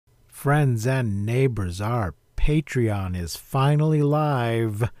friends and neighbors, our Patreon is finally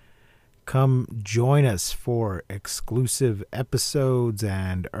live. Come join us for exclusive episodes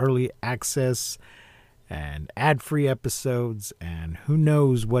and early access and ad-free episodes, and who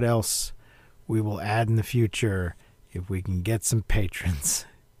knows what else we will add in the future if we can get some patrons.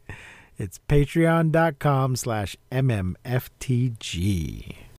 It's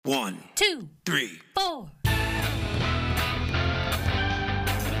patreon.com/mmftg. 1, 2, 3, 4.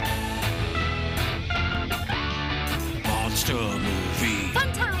 Monster movie.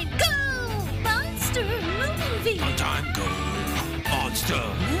 Fun time, go! Monster movie. Fun time, go. Monster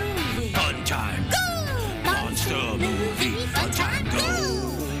Movie. Fun time. Go! Monster movie. Fun time, go.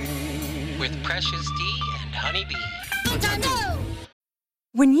 With Precious D and Honeybee. Fun time, go!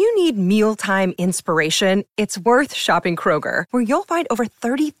 When you need mealtime inspiration, it's worth shopping Kroger, where you'll find over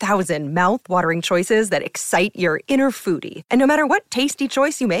 30,000 mouth-watering choices that excite your inner foodie. And no matter what tasty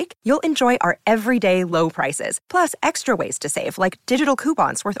choice you make, you'll enjoy our everyday low prices, plus extra ways to save, like digital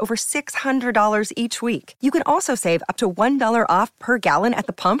coupons worth over $600 each week. You can also save up to $1 off per gallon at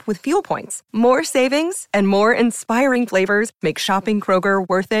the pump with fuel points. More savings and more inspiring flavors make shopping Kroger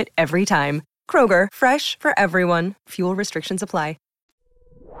worth it every time. Kroger, fresh for everyone. Fuel restrictions apply.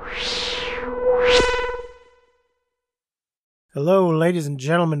 Hello, ladies and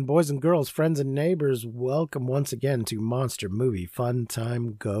gentlemen, boys and girls, friends and neighbors. Welcome once again to Monster Movie Fun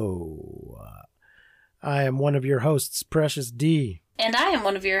Time Go. I am one of your hosts, Precious D. And I am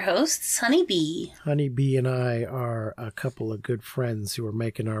one of your hosts, Honeybee. Honeybee and I are a couple of good friends who are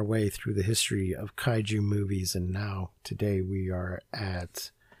making our way through the history of kaiju movies, and now, today, we are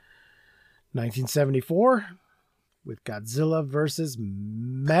at 1974 with Godzilla versus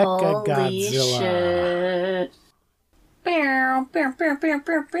Mechagodzilla. Holy shit. Bow, bow, bow, bow,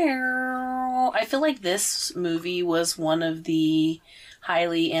 bow, bow. I feel like this movie was one of the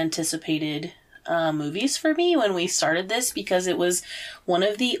highly anticipated movies for me when we started this, because it was one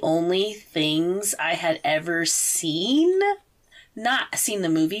of the only things I had ever seen. Not seen the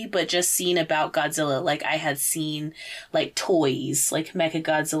movie, but just seen about Godzilla. Like, I had seen, like, toys, like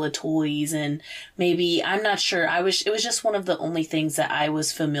Mechagodzilla toys, and maybe, I'm not sure, it was just one of the only things that I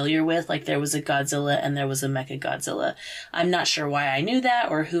was familiar with. Like, there was a Godzilla and there was a Mechagodzilla. I'm not sure why I knew that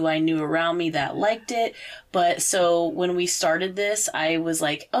or who I knew around me that liked it, but so when we started this, I was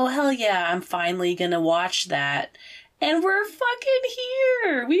like, oh, hell yeah, I'm finally gonna watch that. And we're fucking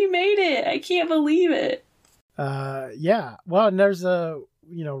here! We made it! I can't believe it! Yeah. Well, and there's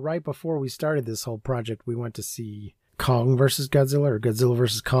right before we started this whole project, we went to see Kong versus Godzilla, or Godzilla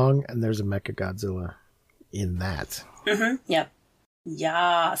versus Kong, and there's a Mechagodzilla in that. Mm-hmm. Yep.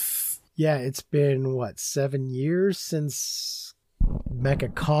 Yes. Yeah, it's been, 7 years since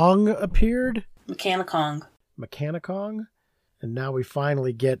Mechakong appeared? Mechanic-Kong. And now we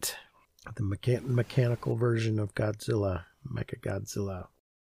finally get the mechanical version of Godzilla, Mechagodzilla.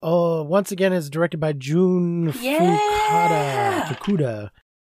 Oh, once again, it's directed by Jun Fukuda,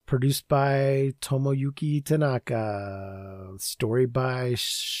 produced by Tomoyuki Tanaka, story by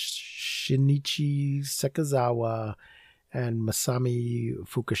Shinichi Sekizawa and Masami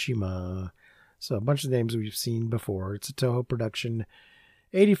Fukushima. So a bunch of names we've seen before. It's a Toho production.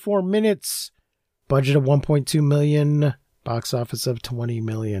 84 minutes, budget of $1.2 million, box office of $20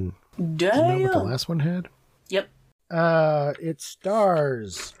 million. Damn. Do you know what the last one had? Yep. It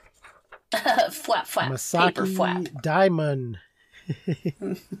stars Flap, Masaki paper flap. Diamond.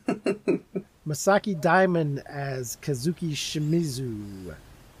 Masaki Diamond as Kazuki Shimizu.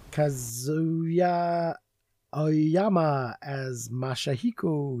 Kazuya Oyama as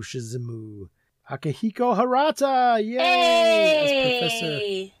Masahiko Shizumu. Akihiko Harata, yay!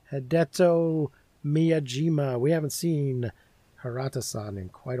 Hey! As Professor Hideto Miyajima. We haven't seen Harata-san in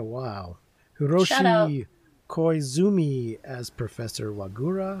quite a while. Shout out. Hiroshi Koizumi as Professor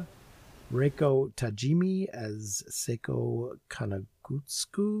Wagura, Reiko Tajimi as Seiko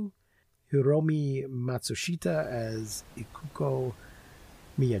Kanagutsuku, Hiromi Matsushita as Ikuko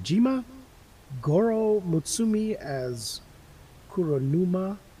Miyajima, Goro Mutsumi as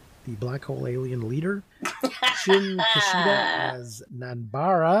Kuronuma, the black hole alien leader, Shin Kishida as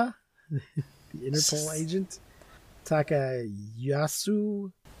Nanbara, the Interpol agent,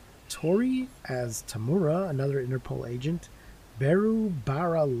 Takayasu Tori as Tamura, another Interpol agent, Beru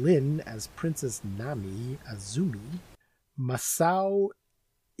Bara Lin as Princess Nami Azumi, Masao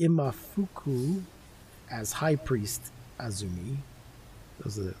Imafuku as High Priest Azumi.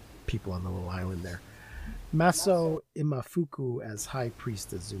 Those are the people on the little island there. Maso Imafuku as High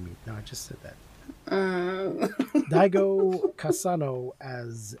Priest Azumi. No, I just said that. Daigo Kasano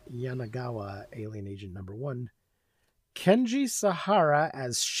as Yanagawa, Alien Agent Number 1. Kenji Sahara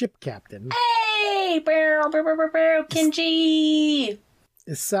as ship captain. Hey! Kenji!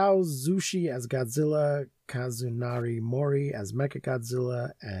 Isao Zushi as Godzilla, Kazunari Mori as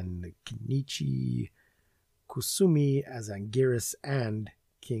Mechagodzilla, and Kenichi Kusumi as Anguirus and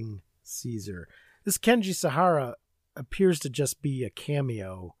King Caesar. This Kenji Sahara appears to just be a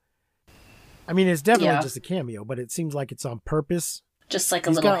cameo. I mean, it's definitely just a cameo, but it seems like it's on purpose. Just like a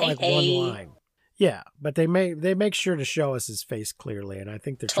He's little got like hey. one line. Yeah, but they make sure to show us his face clearly, and I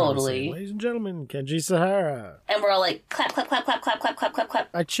think they're trying to say, ladies and gentlemen, Kenji Sahara. And we're all like, clap, clap, clap, clap, clap, clap, clap, clap, clap.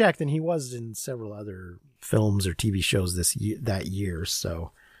 I checked, and he was in several other films or TV shows that year,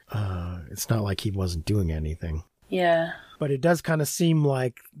 so it's not like he wasn't doing anything. Yeah. But it does kind of seem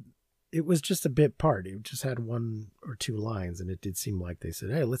like it was just a bit part. It just had one or two lines, and it did seem like they said,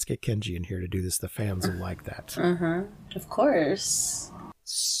 hey, let's get Kenji in here to do this. The fans will like that. Mm-hmm. Of course.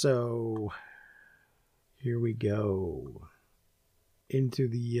 So here we go into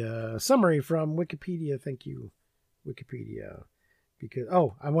the summary from Wikipedia. Thank you, Wikipedia. Because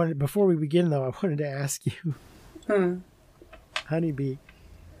before we begin though, I wanted to ask you, Honeybee,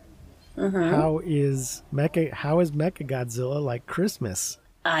 how is Mechagodzilla like Christmas?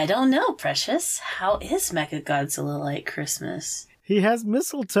 I don't know, Precious. How is Mechagodzilla like Christmas? He has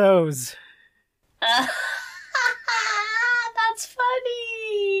mistletoes. That's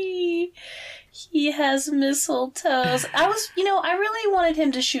funny. He has mistletoes. I really wanted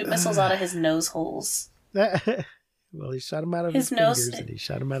him to shoot missiles out of his nose holes. Well, he shot him out of his fingers and he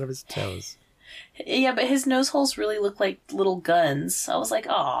shot him out of his toes. Yeah, but his nose holes really look like little guns. I was like,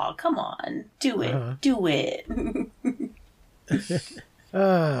 oh, come on. Do it. Do it.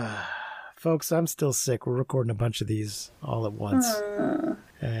 Folks, I'm still sick. We're recording a bunch of these all at once.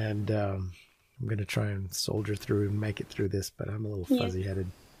 And I'm going to try and soldier through and make it through this, but I'm a little fuzzy-headed.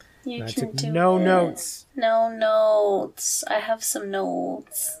 I took no notes. No notes. I have some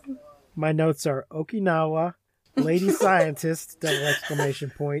notes. My notes are Okinawa, Lady Scientist, !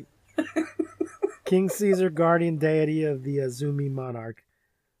 King Caesar, guardian deity of the Azumi monarch,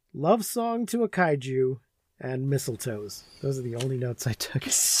 love song to a kaiju, and mistletoes. Those are the only notes I took.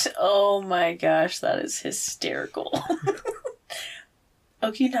 Oh my gosh, that is hysterical.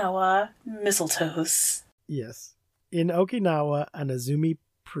 Okinawa, mistletoes. Yes. In Okinawa, an Azumi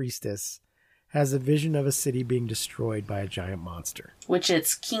priestess has a vision of a city being destroyed by a giant monster. Which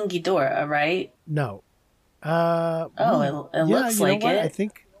it's King Ghidorah, right? No. It looks like it. I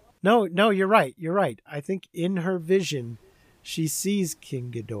think... No, you're right. You're right. I think in her vision, she sees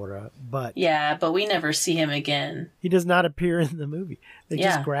King Ghidorah, but... Yeah, but we never see him again. He does not appear in the movie. They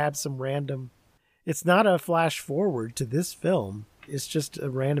just grab some random... It's not a flash forward to this film. It's just a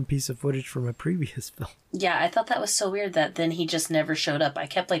random piece of footage from a previous film. Yeah, I thought that was so weird that then he just never showed up. I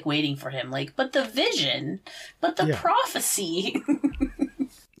kept waiting for him. But the vision, but the prophecy.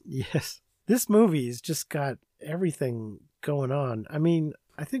 Yes. This movie's just got everything going on. I mean,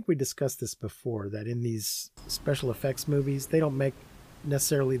 I think we discussed this before, that in these special effects movies, they don't make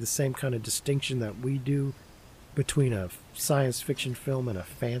necessarily the same kind of distinction that we do between a science fiction film and a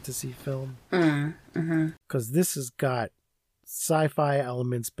fantasy film. Because this has got sci-fi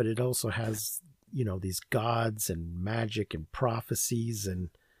elements, but it also has, these gods and magic and prophecies and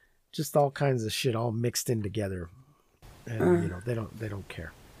just all kinds of shit all mixed in together. And, they don't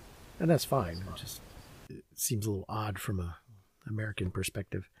care. And that's fine. It seems a little odd from a American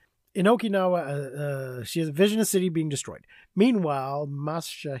perspective. In Okinawa, she has a vision of a city being destroyed. Meanwhile,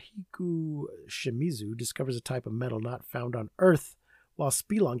 Masahiko Shimizu discovers a type of metal not found on Earth while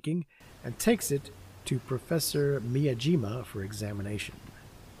spelunking and takes it to Professor Miyajima for examination.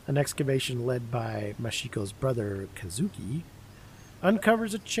 An excavation led by Mashiko's brother Kazuki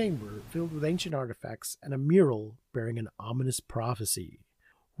uncovers a chamber filled with ancient artifacts and a mural bearing an ominous prophecy.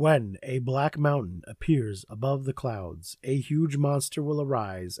 When a black mountain appears above the clouds, a huge monster will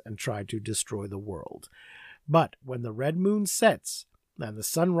arise and try to destroy the world. But when the red moon sets and the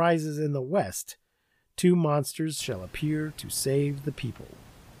sun rises in the west, two monsters shall appear to save the people.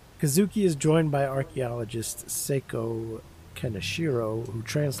 Kazuki is joined by archaeologist Seiko Kaneshiro, who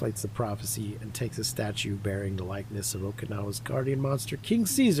translates the prophecy and takes a statue bearing the likeness of Okinawa's guardian monster, King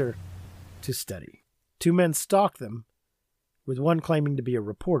Caesar, to study. Two men stalk them, with one claiming to be a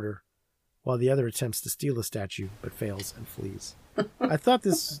reporter, while the other attempts to steal the statue, but fails and flees. I thought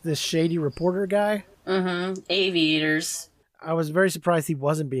this shady reporter guy... Aviators. I was very surprised he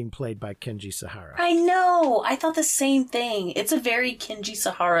wasn't being played by Kenji Sahara. I know! I thought the same thing. It's a very Kenji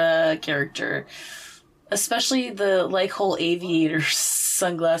Sahara character. Especially the, whole aviator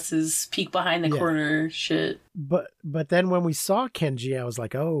sunglasses, peek behind the corner shit. But then when we saw Kenji, I was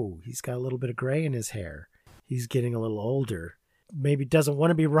like, oh, he's got a little bit of gray in his hair. he's getting a little older. Maybe doesn't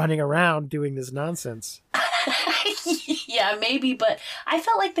want to be running around doing this nonsense. Yeah, maybe, but I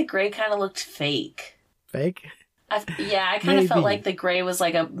felt like the gray kind of looked fake. Fake? I kind of felt like the gray was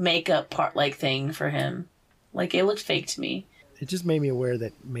like a makeup part like thing for him. Like, it looked fake to me. It just made me aware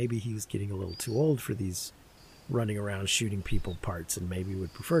that maybe he was getting a little too old for these running around shooting people parts, and maybe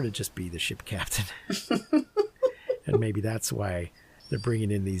would prefer to just be the ship captain. And maybe that's why they're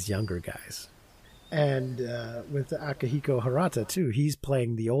bringing in these younger guys. And with Akihiko Harata, too, he's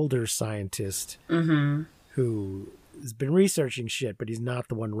playing the older scientist who has been researching shit, but he's not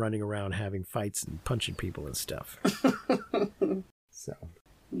the one running around having fights and punching people and stuff. So,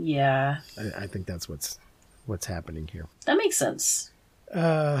 yeah, I think that's what's happening here. That makes sense.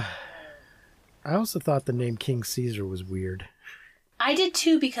 I also thought the name King Caesar was weird. I did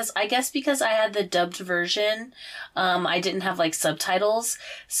too, because I had the dubbed version. I didn't have like subtitles.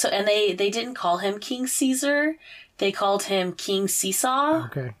 So, and they didn't call him King Caesar. They called him King Seesaw.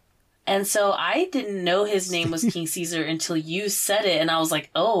 Okay. And so I didn't know his name was King Caesar until you said it. And I was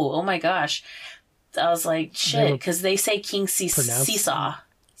like, oh my gosh. I was like, shit, because they say King Seesaw.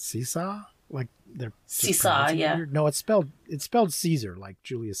 Seesaw? Like they're Seesaw, yeah. Weird? No, it's spelled Caesar, like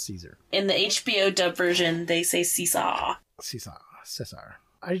Julius Caesar. In the HBO dub version, they say Seesaw. Caesar.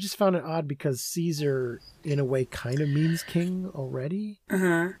 I just found it odd because Caesar, in a way, kind of means king already.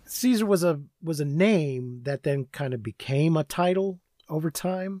 Caesar was a name that then kind of became a title over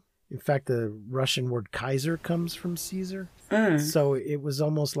time. In fact, the Russian word Kaiser comes from Caesar. So it was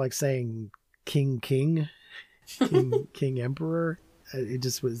almost like saying king emperor. It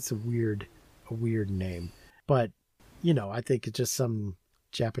just was a weird name. But, I think it's just some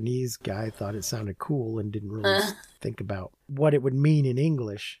Japanese guy thought it sounded cool and didn't really think about what it would mean in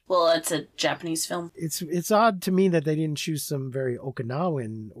English. Well, it's a Japanese film. It's odd to me that they didn't choose some very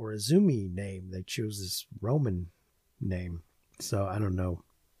Okinawan or Azumi name. They chose this Roman name. So I don't know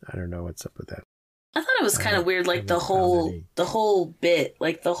what's up with that. I thought it was kind of weird, like the whole bit,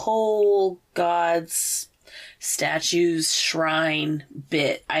 like the whole gods, statues, shrine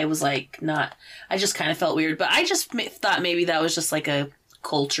bit. I was like, I just kind of felt weird, but I just thought maybe that was just like a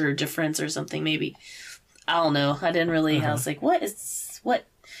culture difference or something. Maybe, I don't know. I didn't really. I was like, what?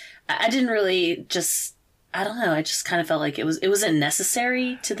 I didn't really just. I don't know. I just kind of felt like it wasn't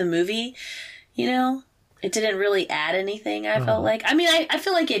necessary to the movie. It didn't really add anything. I felt like. I mean, I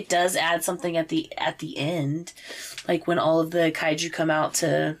feel like it does add something at the end, like when all of the kaiju come out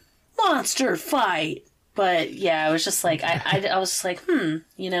to monster fight. But yeah, I was just like, I was just like,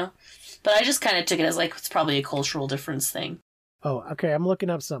 But I just kind of took it as like it's probably a cultural difference thing. Oh, okay. I'm looking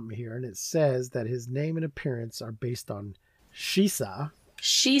up something here, and it says that his name and appearance are based on shisa,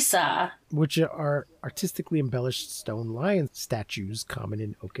 which are artistically embellished stone lion statues common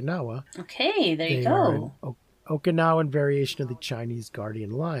in Okinawa. Okay, there you go. Okinawan variation of the Chinese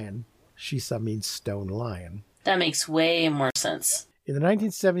guardian lion. Shisa means stone lion. That makes way more sense. In the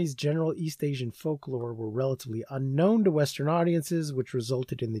 1970s, general East Asian folklore were relatively unknown to Western audiences, which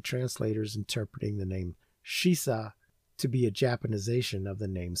resulted in the translators interpreting the name Shisa to be a Japanization of the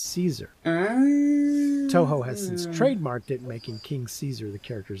name Caesar. Toho has since trademarked it, making King Caesar the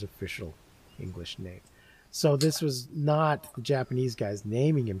character's official English name. So this was not the Japanese guys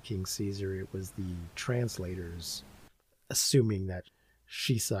naming him King Caesar, it was the translators assuming that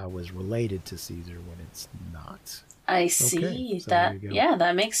Shisa was related to Caesar when it's not. I see. Okay, so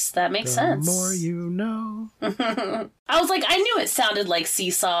that makes sense. The more you know. I was like, I knew it sounded like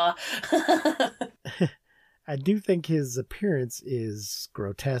seesaw. I do think his appearance is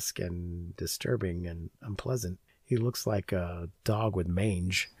grotesque and disturbing and unpleasant. He looks like a dog with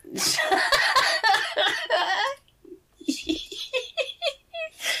mange.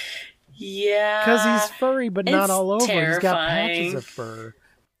 Yeah. Because he's furry, but not all over. Terrifying. He's got patches of fur.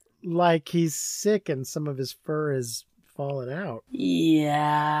 Like he's sick and some of his fur is fallen out.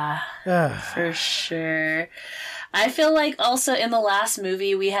 Yeah. For sure. I feel like also in the last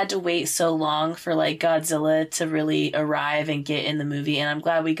movie, we had to wait so long for like Godzilla to really arrive and get in the movie. And I'm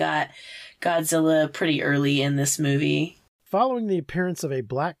glad we got Godzilla pretty early in this movie. Following the appearance of a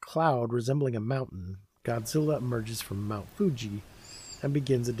black cloud resembling a mountain, Godzilla emerges from Mount Fuji and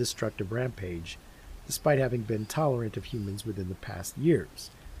begins a destructive rampage, despite having been tolerant of humans within the past years.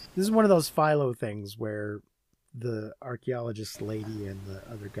 This is one of those Philo things where the archaeologist lady and the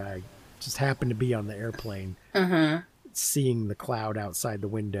other guy just happen to be on the airplane, seeing the cloud outside the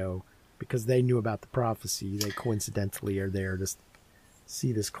window because they knew about the prophecy. They coincidentally are there to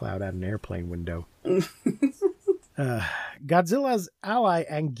see this cloud out an airplane window. Godzilla's ally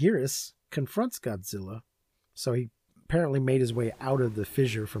Anguirus confronts Godzilla, so he apparently made his way out of the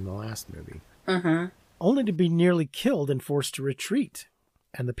fissure from the last movie. only to be nearly killed and forced to retreat.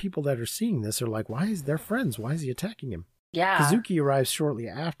 And the people that are seeing this are like, why is their friends? Why is he attacking him? Yeah. Kazuki arrives shortly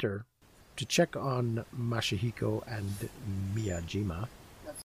after to check on Masahiko and Miyajima.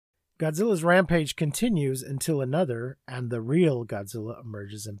 Godzilla's rampage continues until another, and the real Godzilla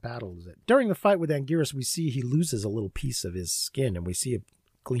emerges and battles it. During the fight with Anguirus, we see he loses a little piece of his skin, and we see a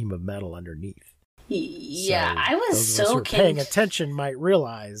gleam of metal underneath. Yeah, So I was those of us who so are paying attention might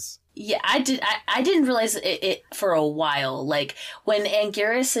realize. Yeah, I didn't realize it for a while. Like when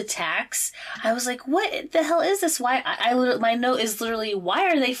Anguirus attacks, I was like, "What the hell is this? Why?" My note is literally, "Why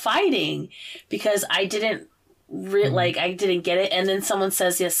are they fighting?" Because I didn't I didn't get it. And then someone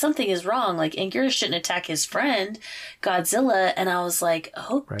says, "Yes, something is wrong. Like Anguirus shouldn't attack his friend Godzilla." And I was like,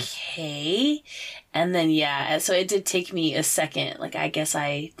 "Okay." Right. And then, yeah, so it did take me a second. Like, I guess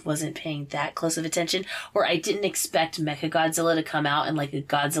I wasn't paying that close of attention. Or I didn't expect Mechagodzilla to come out in, like, a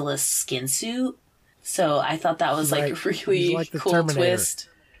Godzilla skin suit. So I thought that was, like, a really like cool Terminator. twist.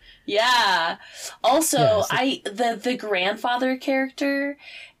 Yeah. Also, the grandfather character,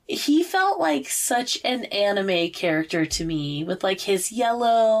 he felt like such an anime character to me. With, like, his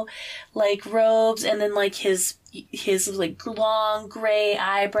yellow, like, robes and then, like, his like long gray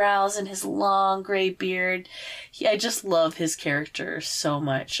eyebrows and his long gray beard. I just love his character so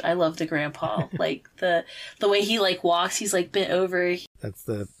much. I love the grandpa. Like the way he like walks, he's like bent over. That's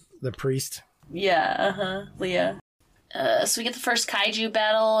the priest. Yeah, yeah. So we get the first kaiju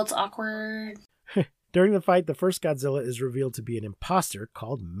battle. It's awkward. During the fight, the first Godzilla is revealed to be an imposter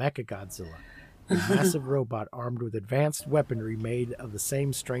called Mechagodzilla, a massive robot armed with advanced weaponry made of the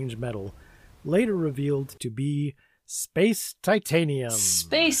same strange metal, later revealed to be space titanium.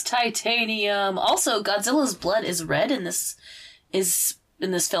 Space titanium. Also, Godzilla's blood is red in this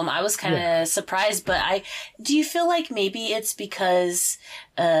film. I was kind of surprised, but do you feel like maybe it's because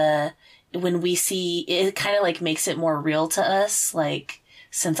when we see it, kind of like makes it more real to us, like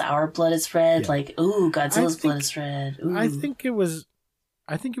since our blood is red, like ooh, Godzilla's blood is red. Ooh. I think it was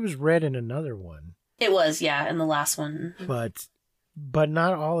red in another one. It was, yeah, in the last one. But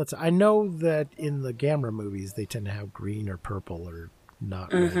not all the time. I know that in the Gamera movies, they tend to have green or purple or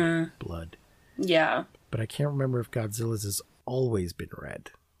not red blood. Yeah. But I can't remember if Godzilla's has always been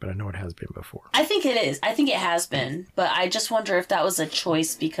red. But I know it has been before. I think it is. I think it has been. But I just wonder if that was a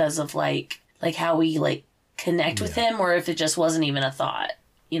choice because of like how we like connect with him, or if it just wasn't even a thought.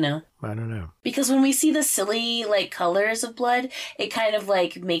 You know? I don't know. Because when we see the silly like colors of blood, it kind of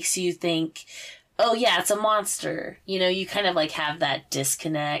like makes you think, oh yeah, it's a monster. You know, you kind of like have that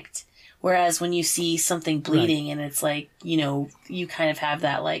disconnect. Whereas when you see something bleeding and it's like, you know, you kind of have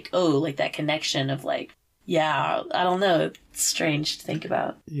that like, oh, like that connection of like, yeah, I don't know. It's strange to think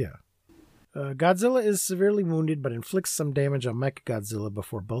about. Yeah. Godzilla is severely wounded but inflicts some damage on Mechagodzilla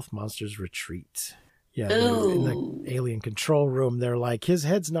before both monsters retreat. Yeah, in the alien control room, they're like, his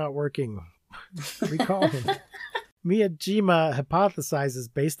head's not working. Recall him. Miyajima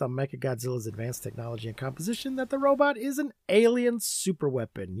hypothesizes, based on Mechagodzilla's advanced technology and composition, that the robot is an alien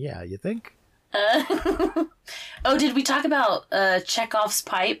superweapon. Yeah, you think? Oh, did we talk about Chekhov's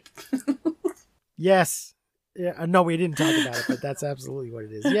pipe? Yes. Yeah. No, we didn't talk about it, but that's absolutely what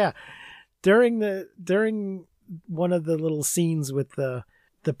it is. Yeah. During one of the little scenes with the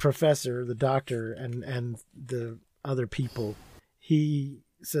professor, the doctor, and the other people, he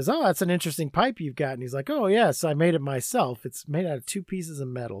says, "Oh, that's an interesting pipe you've got." And he's like, "Oh, yes, I made it myself. It's made out of 2 pieces of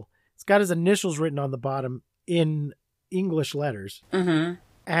metal. It's got his initials written on the bottom in English letters." Mm-hmm.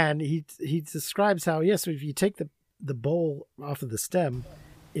 And he describes how, yes, if you take the bowl off of the stem,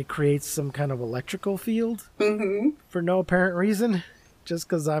 it creates some kind of electrical field for no apparent reason, just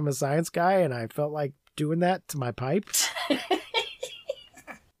because I'm a science guy and I felt like doing that to my pipe.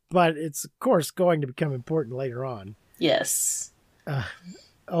 But it's, of course, going to become important later on. Yes.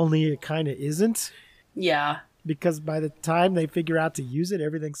 Only it kind of isn't. Yeah. Because by the time they figure out to use it,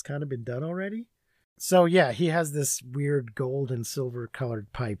 everything's kind of been done already. So, yeah, he has this weird gold and silver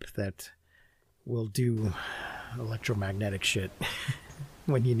colored pipe that will do electromagnetic shit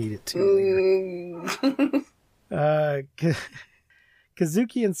when you need it to.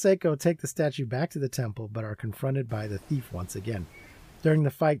 Kazuki and Seiko take the statue back to the temple, but are confronted by the thief once again. During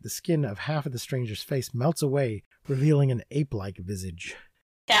the fight, the skin of half of the stranger's face melts away, revealing an ape-like visage.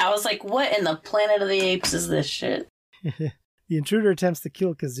 Yeah, I was like, what in the Planet of the Apes is this shit? The intruder attempts to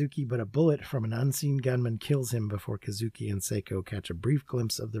kill Kazuki, but a bullet from an unseen gunman kills him before Kazuki and Seiko catch a brief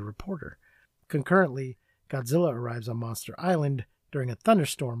glimpse of the reporter. Concurrently, Godzilla arrives on Monster Island during a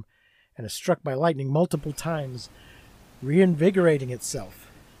thunderstorm and is struck by lightning multiple times, reinvigorating itself.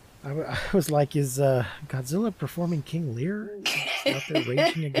 I was like, is Godzilla performing King Lear out there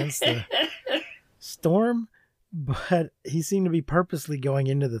raging against the storm, but he seemed to be purposely going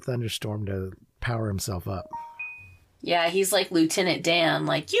into the thunderstorm to power himself up. Yeah, he's like Lieutenant Dan,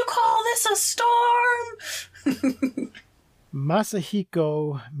 like, you call this a storm?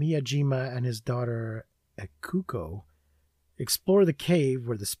 Masahiko Miyajima and his daughter Ikuko explore the cave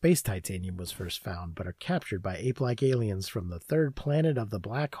where the space titanium was first found, but are captured by ape-like aliens from the third planet of the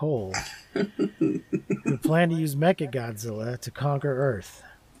black hole who plan to use Mechagodzilla to conquer Earth.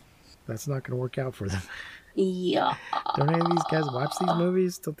 That's not going to work out for them. Yeah. Don't any of these guys watch these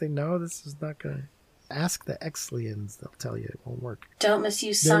movies? Don't they know this is not going to... Ask the Exlians, they'll tell you it won't work. Don't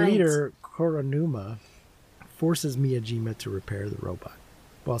misuse Their science. leader, Koronuma, forces Miyajima to repair the robot,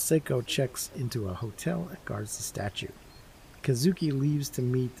 while Seiko checks into a hotel and guards the statue. Kazuki leaves to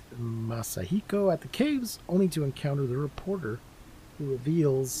meet Masahiko at the caves, only to encounter the reporter, who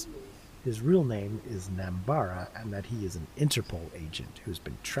reveals his real name is Nambara and that he is an Interpol agent who's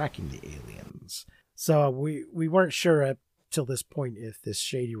been tracking the aliens. So we weren't sure up till this point if this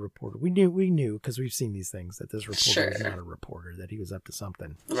shady reporter... We knew because we've seen these things, that this reporter was not a reporter, that he was up to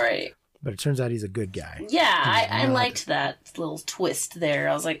something. Right. But it turns out he's a good guy. Yeah, I liked that little twist there.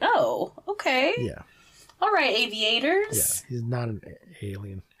 I was like, oh, okay. Yeah. All right, aviators. Yeah, he's not an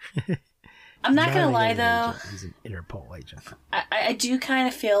alien. I'm not going to lie, alien though. agent. He's an Interpol agent. I do kind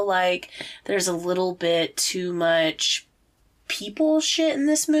of feel like there's a little bit too much people shit in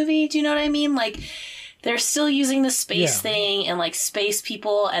this movie. Do you know what I mean? Like, they're still using the space thing and, like, space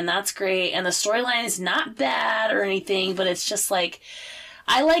people, and that's great. And the storyline is not bad or anything, but it's just like...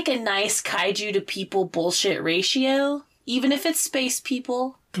 I like a nice kaiju to people bullshit ratio, even if it's space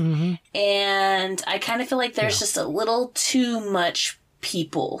people. Mm-hmm. And I kind of feel like there's just a little too much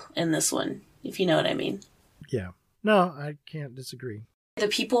people in this one, if you know what I mean. Yeah. No, I can't disagree. The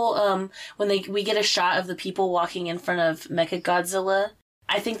people, when we get a shot of the people walking in front of Mechagodzilla,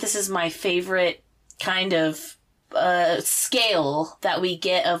 I think this is my favorite kind of scale that we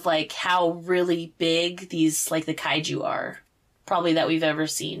get of, like, how really big these, like, the kaiju are. Probably that we've ever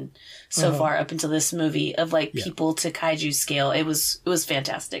seen so far up until this movie, of like people to kaiju scale. It was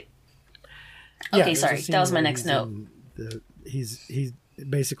fantastic. Okay, sorry, that was my next note. He's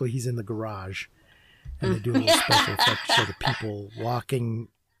basically he's in the garage, and they do a little special effect to show the people walking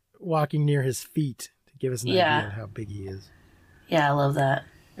near his feet to give us an idea of how big he is. Yeah, I love that.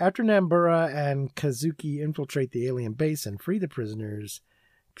 After Nambura and Kazuki infiltrate the alien base and free the prisoners,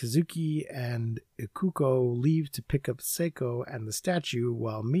 Kazuki and Ikuko leave to pick up Seiko and the statue,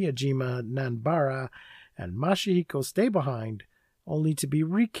 while Miyajima, Nanbara, and Masahiko stay behind, only to be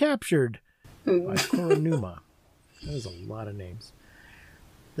recaptured by Koronuma. That is a lot of names.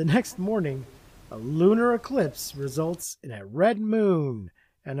 The next morning, a lunar eclipse results in a red moon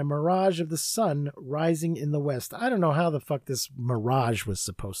and a mirage of the sun rising in the west. I don't know how the fuck this mirage was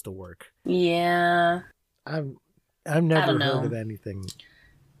supposed to work. Yeah. I've never heard of anything.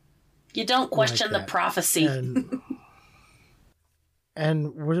 You don't question like the prophecy.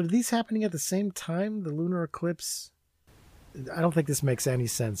 And were these happening at the same time, the lunar eclipse? I don't think this makes any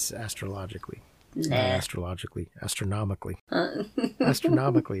sense astrologically. Nah. Astronomically,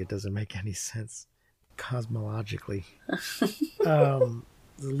 it doesn't make any sense. Cosmologically. The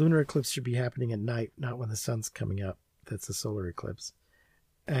lunar eclipse should be happening at night, not when the sun's coming up. That's a solar eclipse.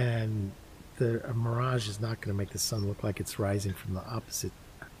 And a mirage is not going to make the sun look like it's rising from the opposite.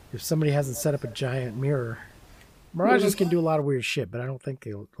 If somebody hasn't set up a giant mirror, mirages can do a lot of weird shit, but I don't think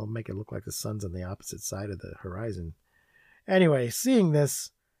they'll make it look like the sun's on the opposite side of the horizon. Anyway, seeing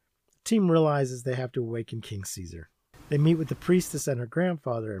this, the team realizes they have to awaken King Caesar. They meet with the priestess and her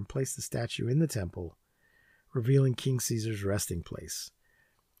grandfather and place the statue in the temple, revealing King Caesar's resting place.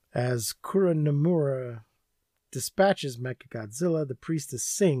 As Kuronumura dispatches Mechagodzilla, the priestess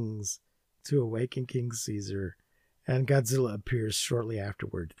sings to awaken King Caesar, and Godzilla appears shortly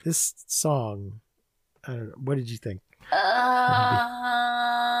afterward. This song, what did you think?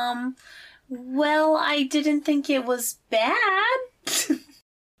 Well, I didn't think it was bad.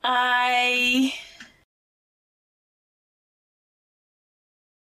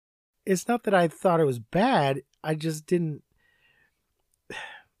 It's not that I thought it was bad. I just didn't...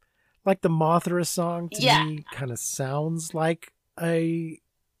 Like the Mothra song, to me, kind of sounds like a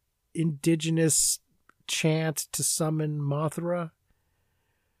indigenous chant to summon Mothra.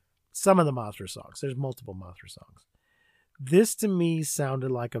 Some of the Mothra songs. There's multiple Mothra songs. This to me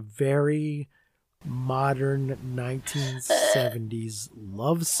sounded like a very modern 1970s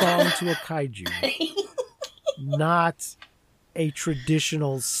love song to a kaiju. Not a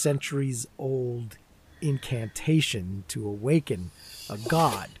traditional centuries old incantation to awaken a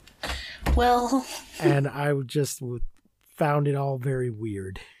god. Well, and I just found it all very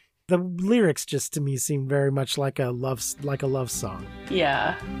weird. The lyrics just to me seem very much like a love song.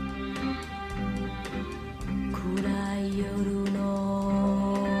 Yeah. 暗い夜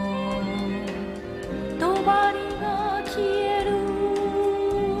の帳が消える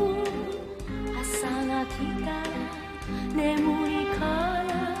朝が来たら眠りから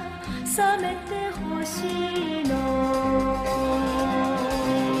覚めてほしいの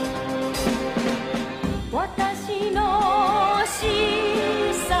私のし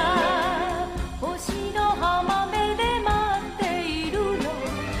さ星の浜辺で待っているの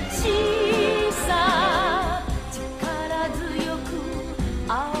しさ力強く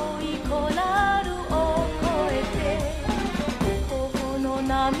青いコラルを越えて頬の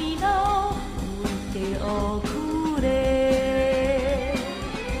涙を拭いておくれ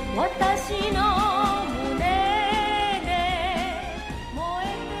私の胸で燃え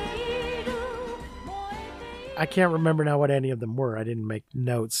ている I can't remember now what any of them were. I didn't make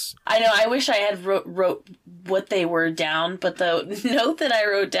notes. I know, I wish I had wrote what they were down, but the note that I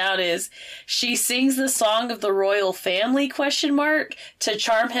wrote down is, she sings the song of the royal family, ? To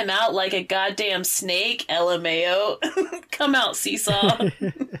charm him out like a goddamn snake, LMAO. Come out, Seesaw.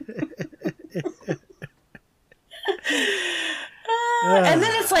 And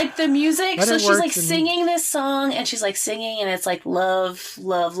then it's like the music, But so it she's like works and- singing this song, and she's like singing, and it's like love,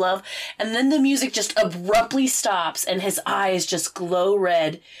 love, love, and then the music just abruptly stops, and his eyes just glow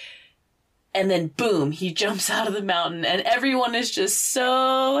red, and then boom, he jumps out of the mountain, and everyone is just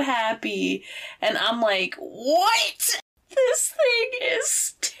so happy, and I'm like, what? This thing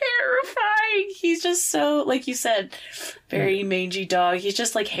is terrifying. He's just so, like you said, very mangy dog. He's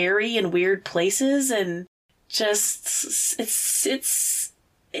just like hairy in weird places, and just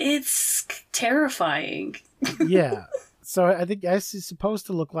it's terrifying. Yeah. So I think he's supposed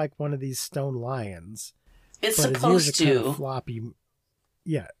to look like one of these stone lions. It's but supposed his ears are kind of to, floppy.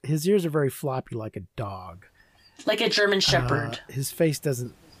 Yeah, his ears are very floppy like a dog. like a German Shepherd. His face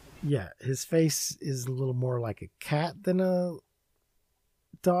doesn't. Yeah, his face is a little more like a cat than a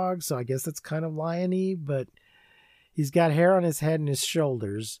dog, so I guess that's kind of lion-y, but he's got hair on his head and his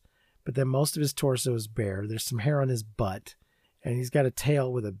shoulders, but then most of his torso is bare. There's some hair on his butt, and he's got a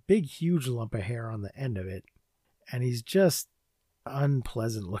tail with a big, huge lump of hair on the end of it, and he's just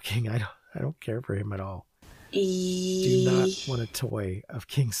unpleasant looking. I don't care for him at all. Do not want a toy of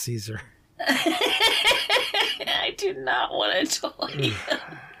King Caesar. I do not want a toy.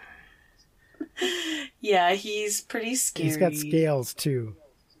 Yeah, he's pretty scary. He's got scales too.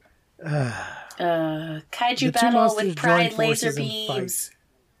 Kaiju The two battle monsters with pride join laser forces and fight. beams.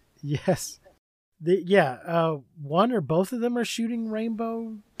 Yes. One or both of them are shooting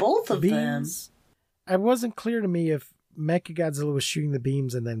rainbow Both of them. beams. It wasn't clear to me if Mechagodzilla was shooting the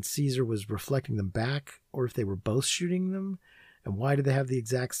beams and then Caesar was reflecting them back, or if they were both shooting them. And why do they have the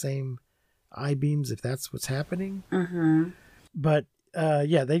exact same eye beams if that's what's happening? Mm-hmm. But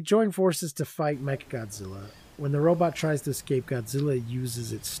they join forces to fight Mechagodzilla. When the robot tries to escape, Godzilla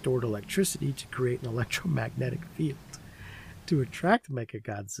uses its stored electricity to create an electromagnetic field to attract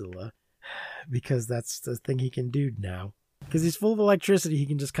Mechagodzilla, because that's the thing he can do now. Because he's full of electricity, he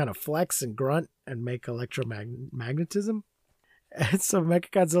can just kind of flex and grunt and make electromagnetism. And so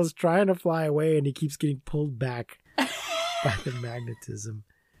Mechagodzilla's trying to fly away, and he keeps getting pulled back by the magnetism.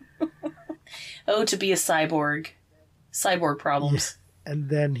 Oh, to be a cyborg. Cyborg problems. Yeah. And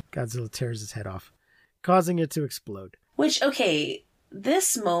then Godzilla tears his head off, causing it to explode. Which, okay,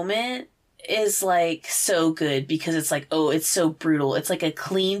 this moment is like so good because it's like, oh, it's so brutal. It's like a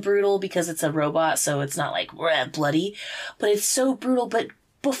clean brutal because it's a robot, so it's not like bloody, but it's so brutal. But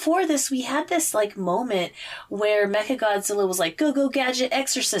before this, we had this like moment where Mechagodzilla was like, go gadget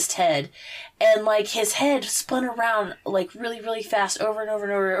exorcist head, and like his head spun around like really, really fast over and over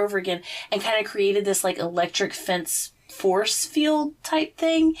and over and over again, and kind of created this like electric fence force field type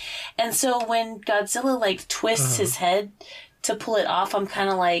thing. And so when Godzilla like twists his head to pull it off, I'm kind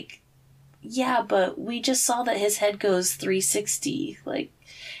of like, yeah, but we just saw that his head goes 360. Like,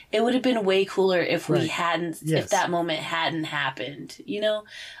 it would have been way cooler if we hadn't, if that moment hadn't happened. You know,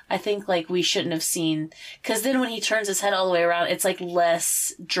 I think like we shouldn't have seen, because then when he turns his head all the way around, it's like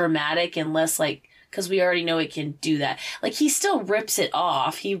less dramatic and less like, because we already know it can do that. Like, he still rips it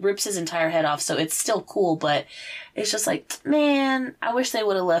off. He rips his entire head off, so it's still cool, but it's just like, man, I wish they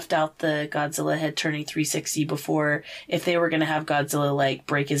would have left out the Godzilla head turning 360 before, if they were going to have Godzilla, like,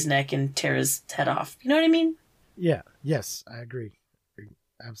 break his neck and tear his head off. You know what I mean? Yeah, yes, I agree.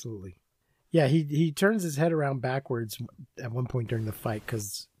 Absolutely. Yeah, he turns his head around backwards at one point during the fight,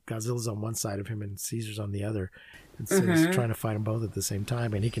 because Godzilla's on one side of him and Caesar's on the other. And so he's trying to fight them both at the same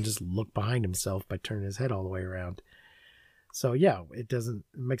time, and he can just look behind himself by turning his head all the way around. So yeah, it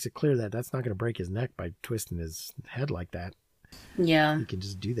makes it clear that that's not going to break his neck by twisting his head like that. Yeah. He can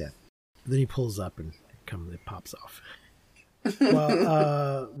just do that. Then he pulls up and it pops off.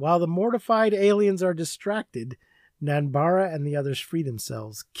 While the mortified aliens are distracted, Nanbara and the others free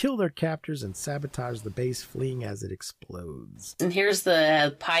themselves, kill their captors, and sabotage the base, fleeing as it explodes. And here's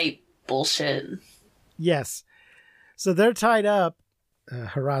the pipe bullshit. Yes. So they're tied up,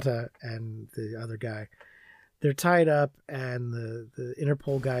 Hirata and the other guy. They're tied up, and the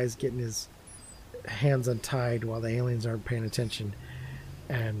Interpol guy is getting his hands untied while the aliens aren't paying attention.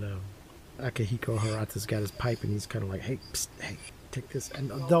 And Akihiko Hirata's got his pipe, and he's kind of like, hey, psst, hey, take this.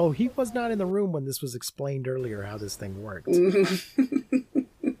 And though he was not in the room when this was explained earlier how this thing worked.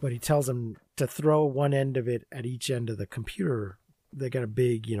 But he tells him to throw one end of it at each end of the computer. They got a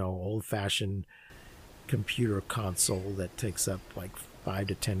big, old-fashioned computer console that takes up like 5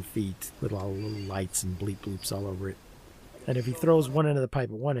 to 10 feet with all the little lights and bleep bloops all over it. And if he throws one end of the pipe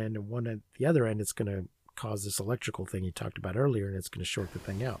at one end and one at the other end, it's going to cause this electrical thing you talked about earlier, and it's going to short the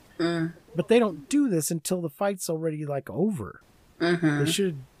thing out. But they don't do this until the fight's already like over. That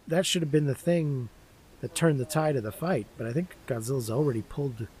should have been the thing that turned the tide of the fight. But I think Godzilla's already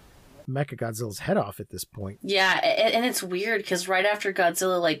pulled Mechagodzilla's head off at this point. Yeah, and it's weird because right after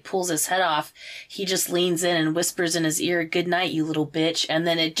Godzilla like pulls his head off, he just leans in and whispers in his ear, "Good night, you little bitch," and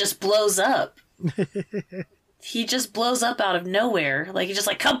then it just blows up. He just blows up out of nowhere. Like, he just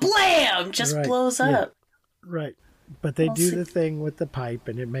like, kablam! Just blows up. Right. But they do the thing with the pipe,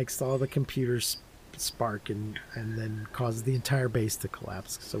 and it makes all the computers spark and then causes the entire base to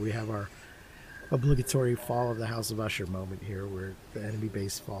collapse. So we have our obligatory fall of the House of Usher moment here, where the enemy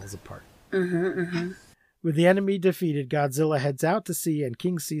base falls apart. With the enemy defeated, Godzilla heads out to sea, and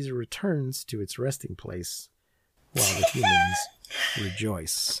King Caesar returns to its resting place while the humans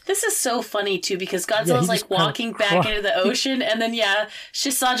rejoice. This is so funny too, because Godzilla's like walking back into the ocean, and then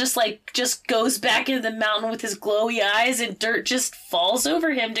Shisa just goes back into the mountain with his glowy eyes, and dirt just falls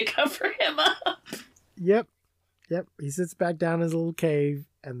over him to cover him up. Yep. He sits back down in his little cave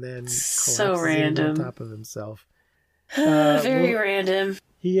and then so collapses random on top of himself. Very random.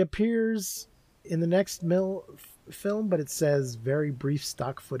 He appears in the next film, but it says very brief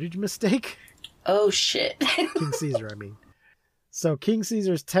stock footage mistake. Oh shit. King Caesar, I mean. So King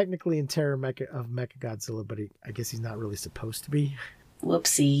Caesar is technically in terror of Mechagodzilla, but I guess he's not really supposed to be.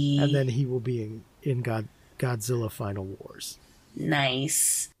 Whoopsie. And then he will be in Godzilla Final Wars.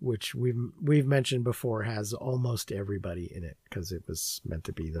 Nice. Which we've mentioned before has almost everybody in it because it was meant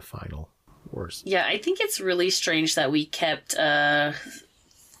to be the final wars. Yeah, I think it's really strange that we kept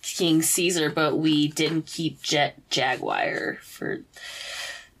King Caesar, but we didn't keep Jaguar for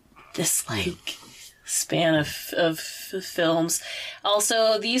this span of films.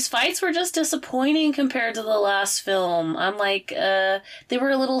 Also, these fights were just disappointing compared to the last film. I'm like, they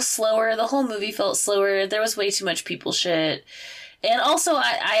were a little slower. The whole movie felt slower. There was way too much people shit. And also,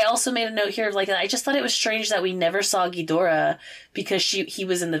 I also made a note here of I just thought it was strange that we never saw Ghidorah because he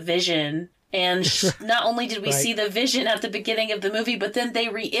was in the Vision. And not only did we see the Vision at the beginning of the movie, but then they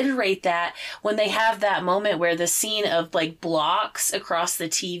reiterate that when they have that moment where the scene of blocks across the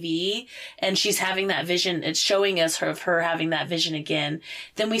TV and she's having that vision, it's showing us of her having that vision again.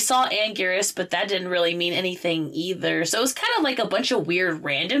 Then we saw Anguirus, but that didn't really mean anything either. So it was kind of like a bunch of weird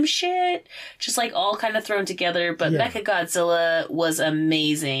random shit, just all kind of thrown together. But Mechagodzilla was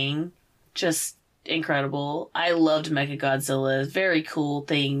amazing. Just incredible. I loved Mechagodzilla. Very cool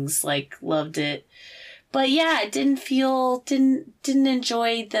things. Loved it. But yeah, didn't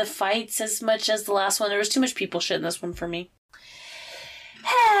enjoy the fights as much as the last one. There was too much people shit in this one for me.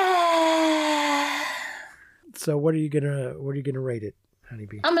 So what are you gonna rate it,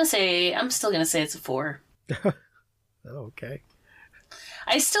 Honeybee? I'm still gonna say it's a 4. Oh, okay.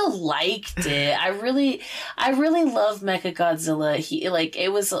 I still liked it. I really love Mechagodzilla.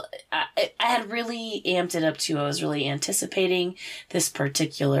 I had really amped it up too. I was really anticipating this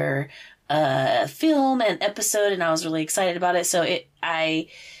particular film and episode, and I was really excited about it. So I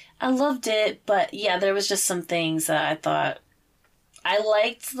loved it, but yeah, there was just some things that I thought I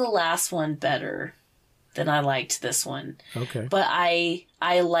liked the last one better than I liked this one. Okay. But I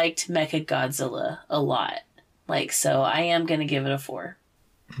liked Mechagodzilla a lot. So I am going to give it a 4.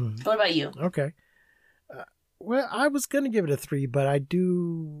 What about you? Okay. Well, I was going to give it a 3, but I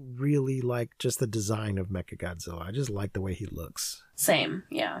do really like just the design of Mechagodzilla. I just like the way he looks. Same,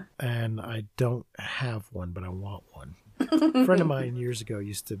 yeah. And I don't have one, but I want one. A friend of mine years ago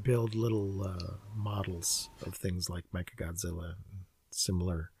used to build little models of things like Mechagodzilla and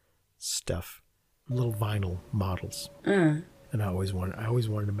similar stuff. Little vinyl models. And I always wanted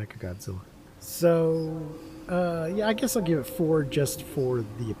a Mechagodzilla. So Yeah, I guess I'll give it 4 just for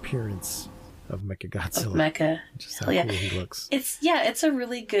the appearance of Mechagodzilla. Mecha. Just how cool he looks. It's a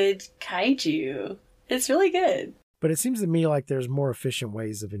really good kaiju. It's really good. But it seems to me like there's more efficient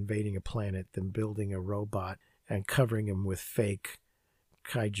ways of invading a planet than building a robot and covering him with fake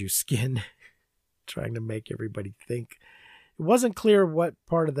kaiju skin, trying to make everybody think. It wasn't clear what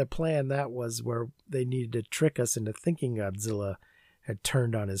part of the plan that was, where they needed to trick us into thinking Godzilla had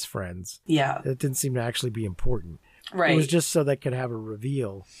turned on his friends. Yeah. It didn't seem to actually be important. Right. It was just so they could have a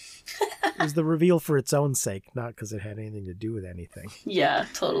reveal. It was the reveal for its own sake, not because it had anything to do with anything. Yeah,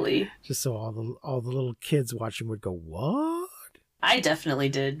 totally. Just so all the little kids watching would go, what? I definitely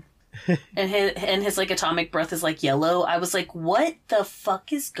did. and his like atomic breath is like yellow. I was like, what the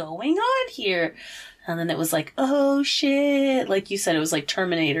fuck is going on here? And then it was like, oh shit. Like you said, it was like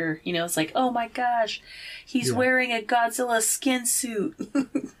Terminator. You know, it's like, oh my gosh, he's wearing a Godzilla skin suit.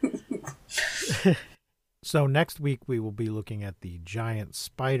 So next week we will be looking at the giant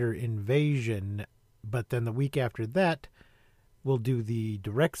spider invasion, but then the week after that we'll do the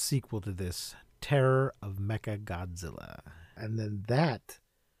direct sequel to this, Terror of Mechagodzilla. And then that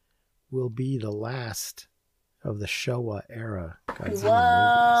will be the last of the Showa era Godzilla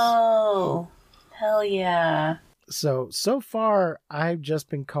Whoa. movies. Hell yeah. So far, I've just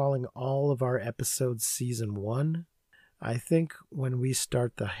been calling all of our episodes Season 1. I think when we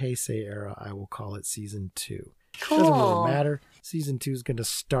start the Heisei era, I will call it Season 2. Cool. Doesn't really matter. Season 2 is going to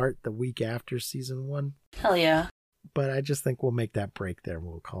start the week after Season 1. Hell yeah. But I just think we'll make that break there.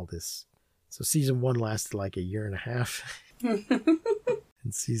 We'll call this. So Season 1 lasted like a year and a half. And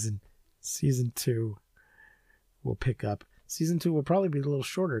Season 2 will pick up. Season 2 will probably be a little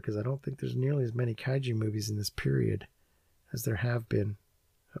shorter because I don't think there's nearly as many kaiju movies in this period as there have been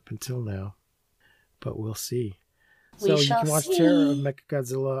up until now. But we'll see. So you can watch Terror of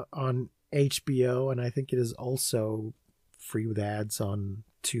Mechagodzilla on HBO, and I think it is also free with ads on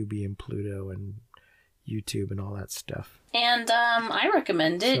Tubi and Pluto and YouTube and all that stuff. And I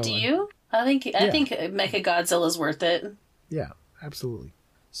recommend it. Do you? I think Mechagodzilla's worth it. Yeah, absolutely.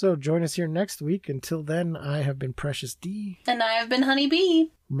 So join us here next week. Until then, I have been Precious D. And I have been Honey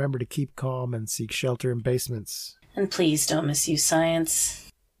Bee. Remember to keep calm and seek shelter in basements. And please don't misuse science.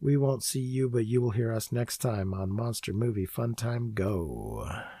 We won't see you, but you will hear us next time on Monster Movie Fun Time Go.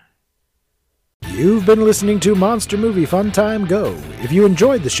 You've been listening to Monster Movie Fun Time Go. If you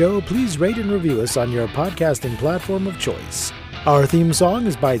enjoyed the show, please rate and review us on your podcasting platform of choice. Our theme song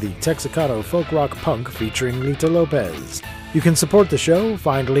is by the Texicano Folk Rock Punk featuring Lita Lopez. You can support the show,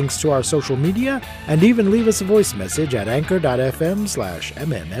 find links to our social media, and even leave us a voice message at anchor.fm/MMFTG.